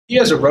He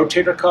has a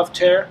rotator cuff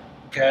tear,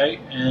 okay,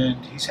 and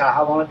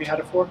how long have you had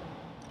it for?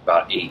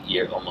 About 8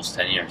 years, almost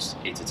 10 years,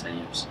 8 to 10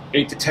 years.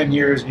 8 to 10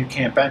 years, and you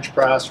can't bench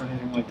press or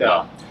anything like that?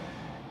 No.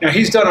 Now,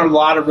 he's done a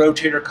lot of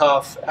rotator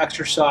cuff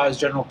exercise,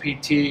 general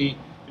PT,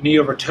 knee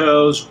over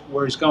toes,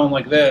 where he's going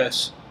like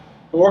this.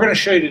 What we're going to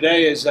show you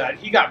today is that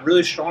he got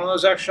really strong on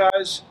those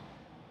exercises,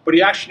 but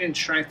he actually didn't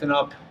strengthen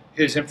up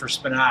his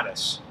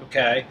infraspinatus,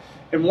 okay?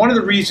 And one of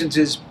the reasons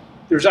is,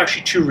 there's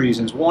actually two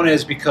reasons. One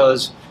is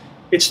because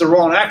it's the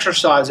wrong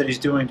exercise that he's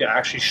doing to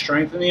actually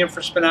strengthen the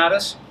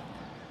infraspinatus.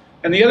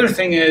 And the other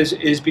thing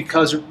is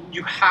because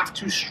you have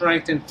to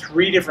strengthen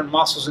 3 different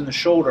muscles in the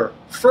shoulder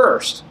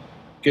first,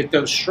 get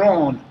those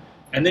strong,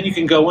 and then you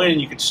can go in and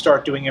you can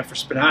start doing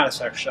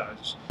infraspinatus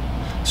exercises.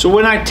 So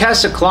when I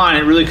test a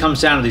client, it really comes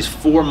down to these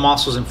 4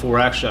 muscles and 4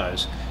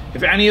 exercises.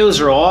 If any of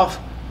those are off,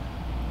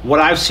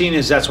 what I've seen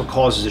is that's what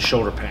causes the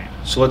shoulder pain.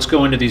 So let's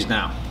go into these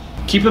now.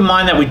 Keep in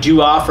mind that we do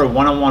offer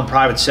one-on-one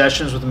private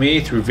sessions with me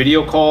through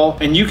video call,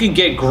 and you can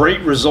get great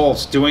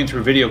results doing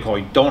through video call.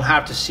 You don't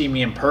have to see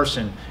me in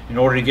person in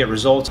order to get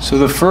results. So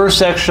the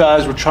first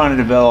exercise, we're trying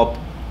to develop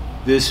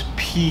this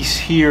piece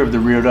here of the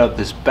rear delt,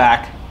 this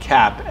back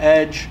cap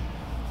edge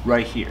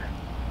right here,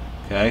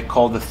 okay,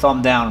 called the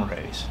thumb down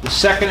raise. The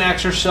second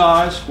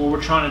exercise, what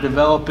we're trying to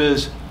develop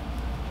is,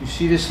 you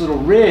see this little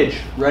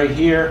ridge right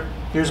here,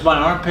 here's my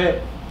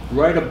armpit,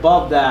 right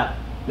above that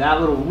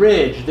little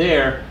ridge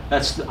there,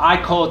 I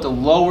call it the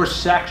lower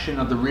section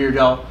of the rear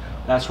delt.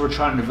 That's what we're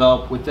trying to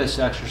develop with this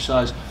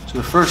exercise. So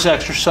the first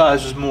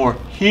exercise is more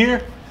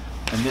here,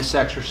 and this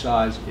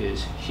exercise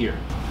is here.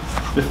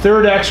 The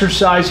third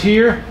exercise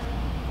here,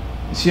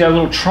 you see that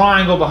little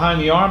triangle behind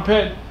the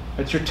armpit?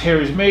 That's your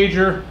teres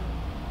major.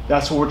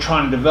 That's what we're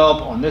trying to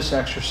develop on this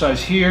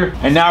exercise here.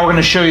 And now we're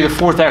going to show you the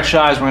fourth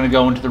exercise. We're going to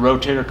go into the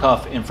rotator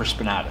cuff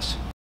infraspinatus.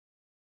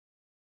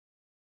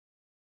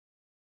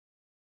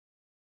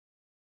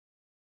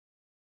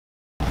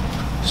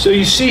 So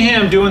you see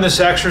him doing this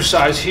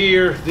exercise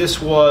here.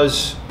 This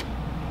was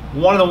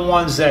one of the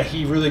ones that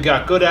he really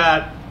got good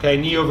at. Okay,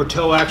 knee over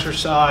toe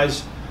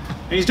exercise.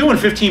 And he's doing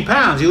 15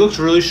 pounds. He looks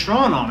really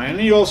strong on it. And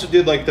he also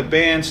did like the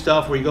band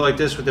stuff where you go like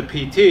this with the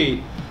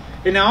PT.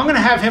 And now I'm gonna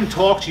have him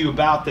talk to you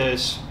about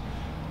this.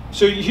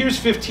 So here's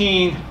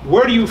 15.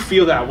 Where do you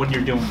feel that when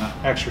you're doing that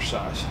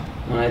exercise?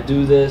 When I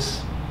do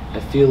this, I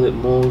feel it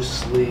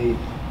mostly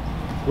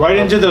right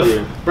into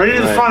the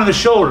front of the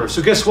shoulder.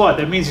 So guess what?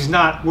 That means he's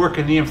not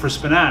working the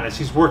infraspinatus.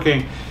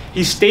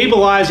 He's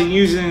stabilizing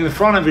using the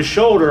front of his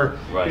shoulder,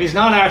 right, and he's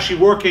not actually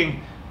working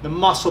the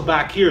muscle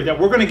back here that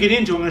we're going to get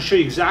into. I'm going to show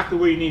you exactly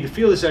where you need to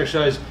feel this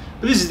exercise,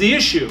 but this is the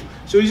issue.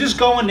 So he's just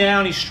going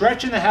down, he's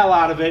stretching the hell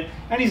out of it,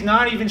 and he's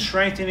not even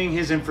strengthening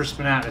his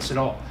infraspinatus at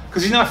all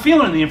because he's not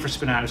feeling the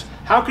infraspinatus.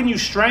 How can you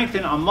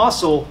strengthen a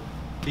muscle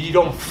that you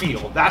don't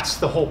feel? That's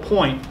the whole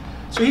point.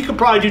 So he could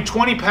probably do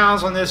 20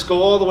 pounds on this,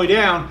 go all the way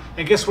down,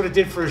 and guess what it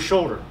did for his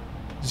shoulder?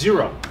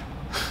 0.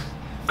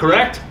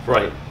 Correct?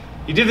 Right.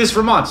 He did this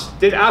for months,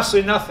 did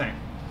absolutely nothing.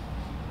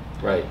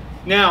 Right.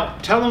 Now,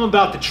 tell him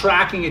about the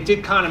tracking. It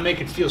did kind of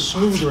make it feel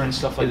smoother and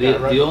stuff like that,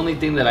 right? The only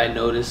thing that I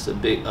noticed a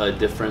big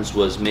difference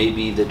was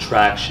maybe the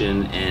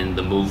traction and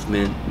the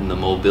movement and the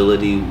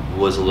mobility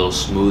was a little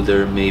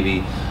smoother. Maybe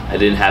I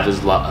didn't have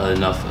a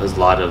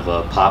lot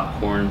of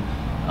popcorn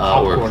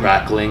or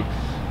crackling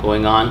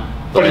going on.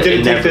 But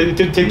it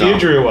didn't take the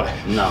injury away.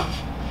 No.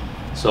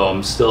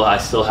 So I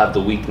still have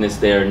the weakness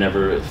there,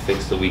 never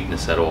fixed the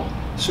weakness at all.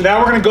 So now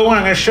we're going to go in,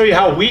 I'm going to show you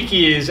how weak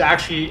he is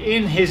actually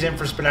in his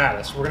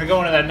infraspinatus. We're going to go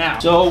into that now.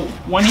 So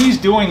when he's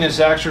doing this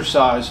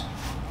exercise,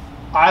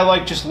 I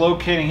like just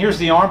locating, here's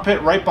the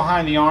armpit, right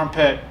behind the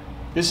armpit.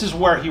 This is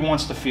where he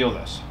wants to feel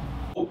this.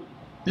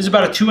 This is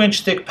about a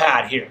 2-inch thick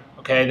pad here,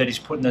 okay, that he's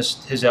putting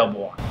his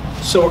elbow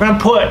on. So we're going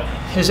to put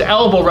his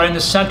elbow right in the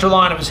center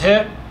line of his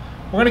hip.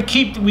 We're going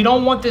to we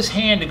don't want this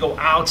hand to go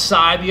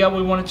outside the elbow.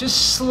 We want it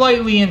just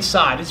slightly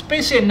inside. It's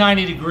basically at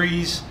 90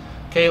 degrees,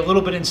 okay, a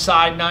little bit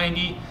inside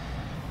 90.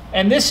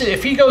 And this,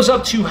 if he goes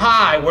up too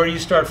high, where do you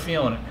start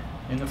feeling it?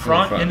 In the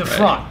front? In the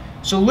front.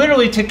 So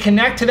literally to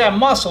connect to that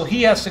muscle,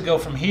 he has to go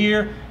from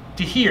here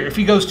to here. If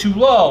he goes too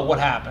low, what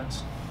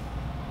happens?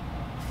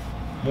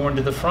 More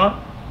into the front?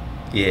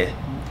 Yeah.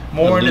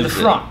 More into the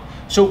front.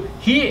 So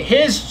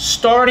his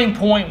starting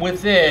point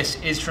with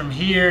this is from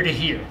here to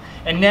here.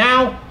 And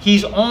now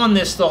he's on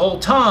this the whole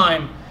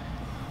time,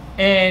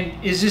 and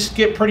is this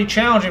get pretty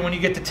challenging when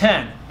you get to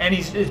 10? And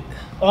he's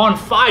on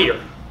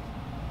fire.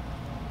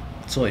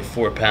 It's only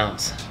 4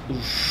 pounds.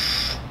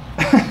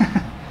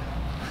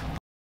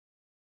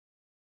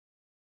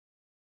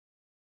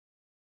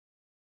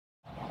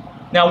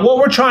 Now what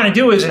we're trying to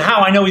do is, and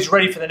how I know he's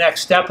ready for the next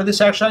step of this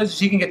exercise, is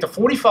he can get to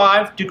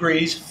 45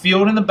 degrees,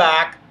 feel it in the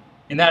back,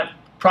 in that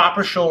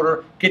proper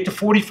shoulder, get to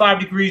 45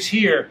 degrees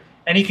here,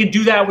 and he can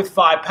do that with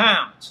 5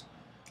 pounds.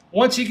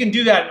 Once he can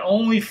do that and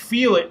only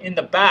feel it in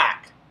the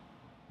back,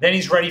 then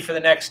he's ready for the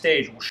next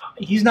stage.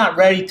 He's not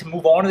ready to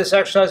move on to this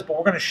exercise, but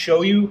we're going to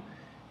show you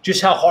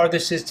just how hard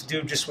this is to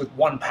do just with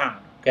 1 pound.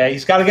 Okay,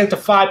 he's got to get to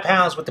 5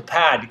 pounds with the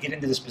pad to get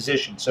into this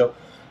position. So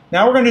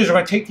now what we're going to do is we're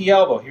going to take the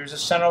elbow. Here's the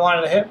center line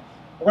of the hip.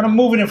 we're going to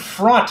move it in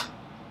front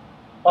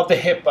of the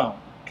hip bone,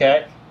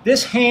 okay?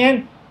 This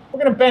hand, we're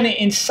going to bend it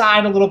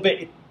inside a little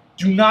bit.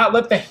 Do not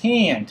let the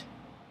hand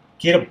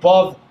get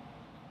above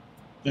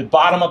the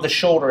bottom of the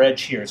shoulder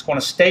edge here. It's going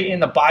to stay in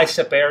the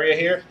bicep area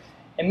here.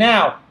 And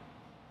now,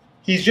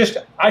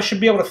 I should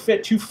be able to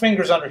fit 2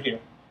 fingers under here.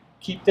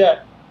 Keep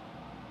that.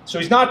 So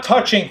he's not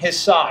touching his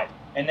side.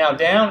 And now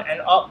down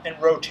and up and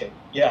rotate.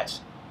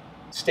 Yes.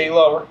 Stay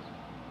lower.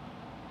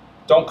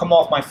 Don't come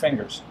off my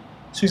fingers.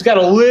 So he's got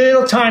a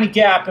little tiny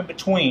gap in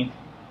between.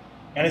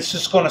 And it's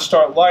just going to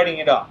start lighting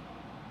it up.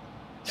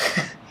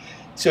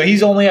 So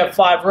he's only at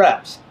 5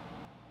 reps.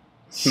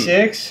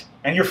 6.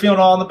 And you're feeling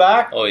all in the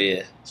back? Oh,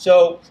 yeah.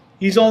 So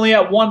he's only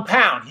at 1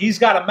 pound. He's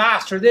got to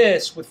master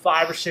this with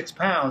 5 or 6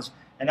 pounds.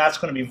 And that's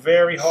going to be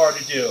very hard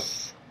to do.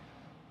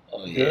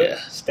 Oh, yeah. Good.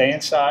 Stay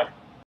inside.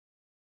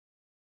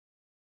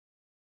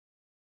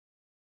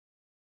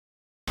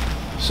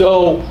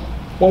 So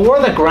when we're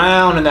on the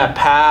ground in that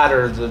pad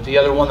or the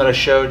other one that I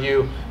showed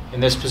you in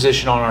this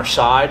position on our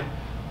side,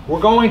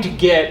 we're going to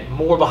get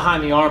more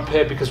behind the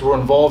armpit because we're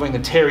involving the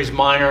teres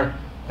minor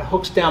that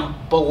hooks down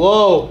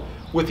below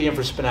with the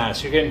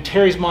infraspinatus. You're getting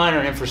teres minor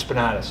and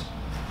infraspinatus.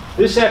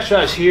 This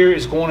exercise here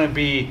is going to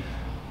be,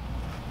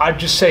 I'd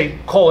just say,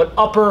 call it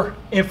upper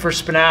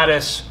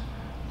infraspinatus,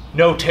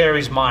 no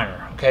teres minor.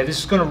 Okay, this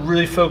is going to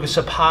really focus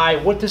up high.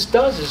 What this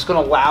does is it's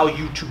going to allow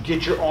you to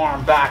get your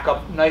arm back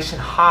up nice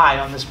and high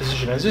on this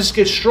position. As this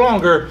gets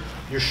stronger,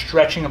 your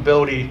stretching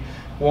ability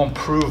will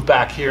improve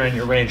back here in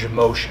your range of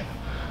motion.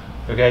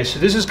 Okay, so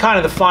this is kind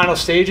of the final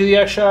stage of the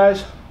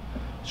exercise.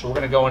 So we're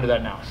going to go into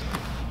that now.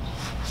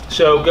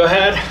 So go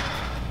ahead,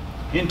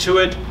 into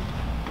it.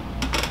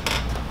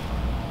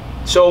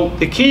 So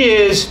the key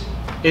is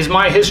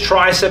his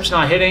triceps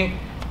not hitting.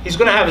 He's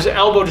going to have his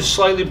elbow just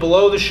slightly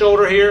below the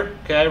shoulder here,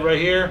 okay, right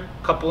here,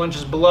 a couple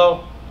inches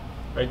below,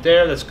 right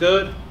there, that's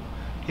good.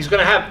 He's going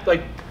to have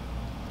like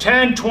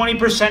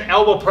 10-20%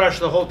 elbow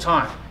pressure the whole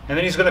time. And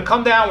then he's going to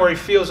come down where he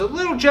feels a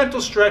little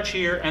gentle stretch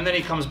here, and then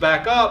he comes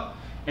back up,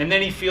 and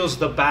then he feels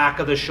the back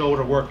of the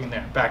shoulder working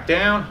there. Back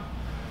down.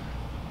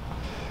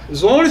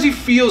 As long as he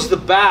feels the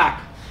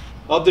back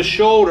of the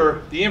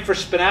shoulder, the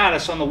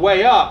infraspinatus on the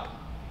way up,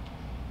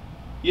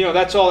 you know,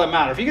 that's all that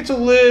matters. If he gets a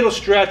little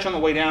stretch on the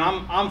way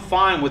down, I'm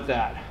fine with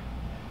that.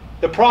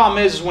 The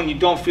problem is when you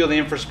don't feel the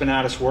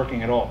infraspinatus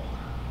working at all.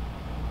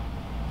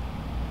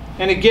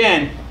 And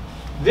again,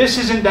 this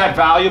isn't that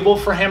valuable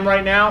for him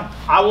right now.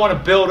 I want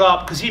to build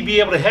up, because he'd be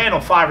able to handle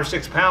 5 or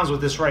 6 pounds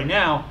with this right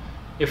now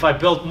if I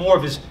built more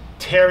of his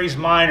teres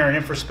minor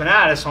and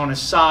infraspinatus on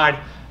his side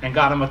and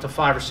got him up to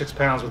 5 or 6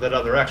 pounds with that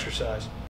other exercise.